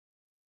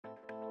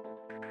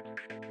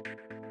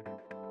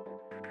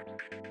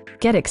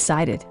Get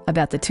excited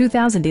about the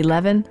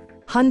 2011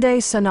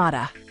 Hyundai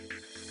Sonata.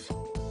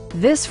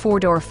 This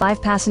four-door,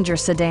 five-passenger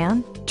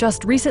sedan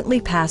just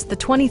recently passed the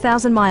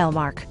 20,000-mile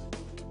mark.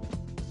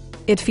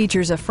 It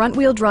features a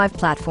front-wheel drive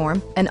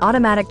platform, an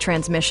automatic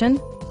transmission,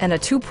 and a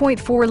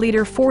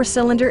 2.4-liter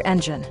four-cylinder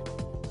engine.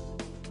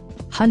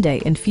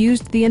 Hyundai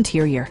infused the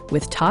interior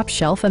with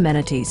top-shelf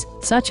amenities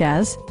such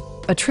as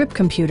a trip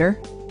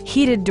computer,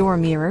 heated door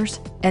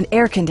mirrors, and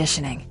air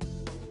conditioning.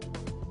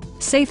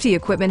 Safety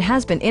equipment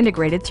has been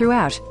integrated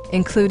throughout,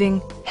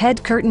 including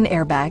head curtain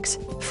airbags,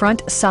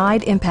 front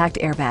side impact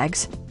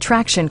airbags,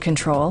 traction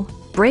control,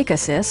 brake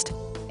assist,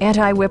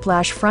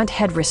 anti-whiplash front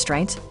head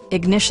restraints,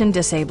 ignition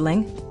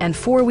disabling, and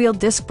four-wheel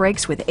disc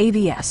brakes with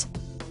ABS.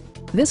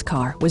 This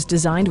car was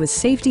designed with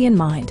safety in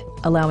mind,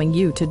 allowing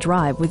you to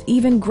drive with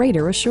even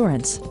greater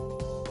assurance.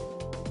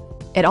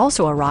 It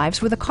also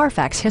arrives with a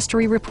Carfax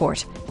history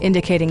report,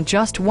 indicating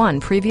just one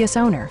previous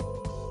owner.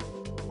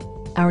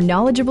 Our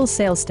knowledgeable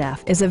sales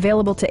staff is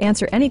available to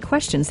answer any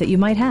questions that you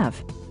might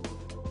have.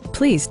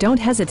 Please don't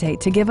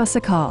hesitate to give us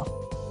a call.